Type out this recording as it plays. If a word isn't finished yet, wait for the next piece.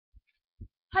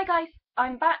Hi guys,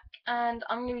 I'm back and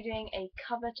I'm going to be doing a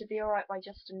cover to Be Alright by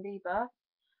Justin Bieber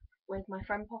with my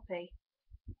friend Poppy.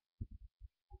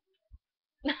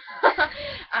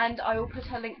 And I will put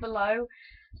her link below.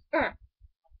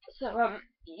 So,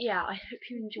 yeah, I hope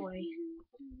you enjoy.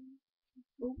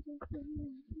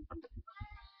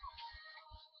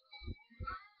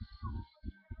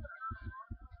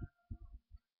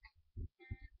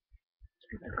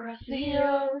 Across the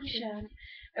ocean,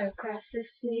 across the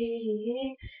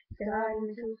sea,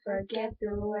 starting to forget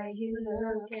the way you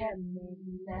look at me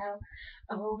now.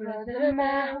 Over the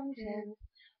mountains,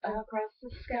 across the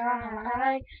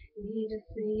sky, need to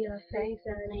see your face, I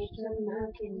need to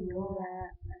look in your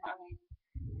eyes.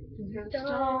 Through the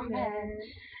storm and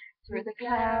through the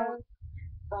clouds,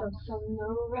 bumps on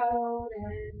the road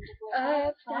and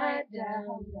upside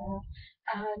down now.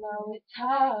 I know it's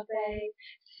hard, babe,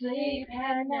 sleep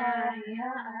at night.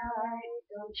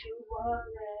 Don't you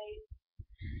worry,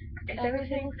 'cause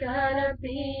everything's gonna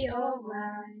be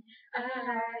alright.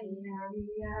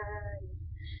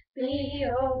 Be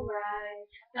alright.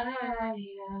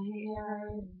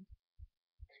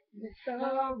 The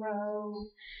sorrow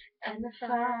and the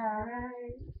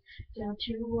fight, don't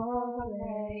you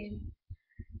worry,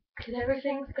 'cause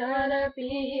everything's gonna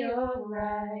be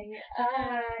alright.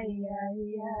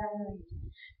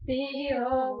 Be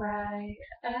alright.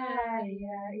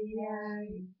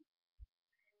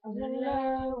 I'm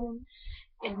alone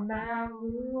in my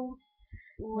room,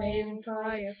 waiting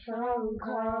for your phone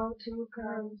call to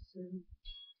come soon.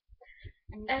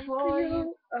 And for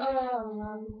you,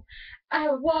 oh, I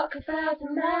would walk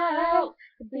 1,000 miles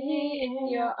to be in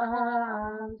your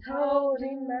arms,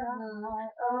 holding my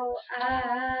heart.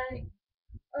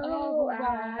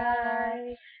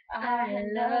 I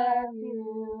love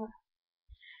you,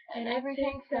 and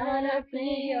everything's gonna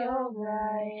be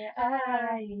alright.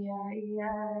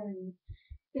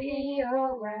 Be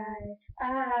alright.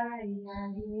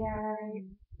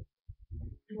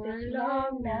 The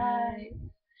long night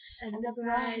and the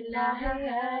bright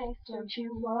lights, don't you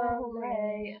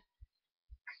worry,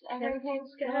 'cause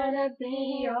everything's gonna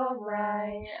be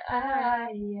alright.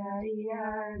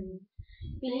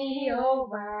 Be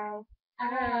alright.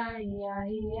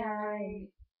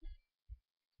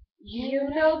 You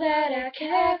know that I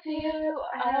care for you,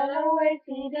 I'll always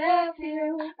be there for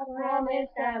you. I promise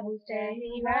I will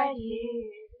stay right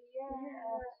here.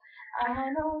 Yeah.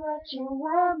 I know what you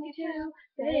want me to,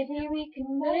 baby, we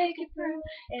can make it through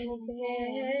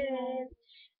anything.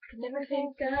 'Cause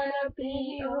everything's gonna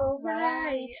be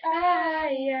alright.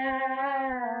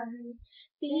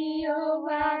 Be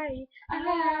alright.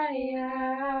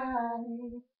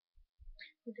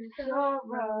 With the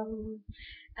sorrow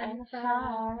and the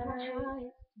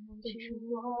fight, don't you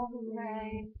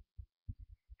worry,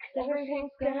 'cause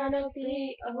everything's gonna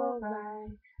be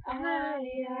alright.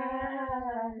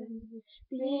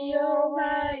 Be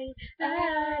alright.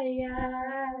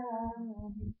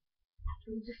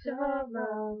 Through the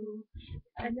sorrow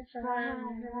and the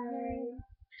fight,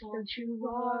 don't you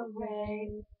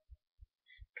worry,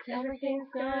 'cause everything's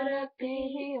gonna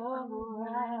be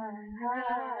alright.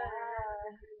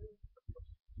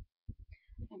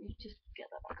 Let me just get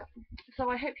that back up. So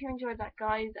I hope you enjoyed that,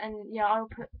 guys, and yeah, I'll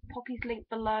put Poppy's link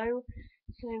below.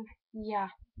 So yeah,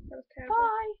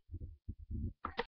 bye.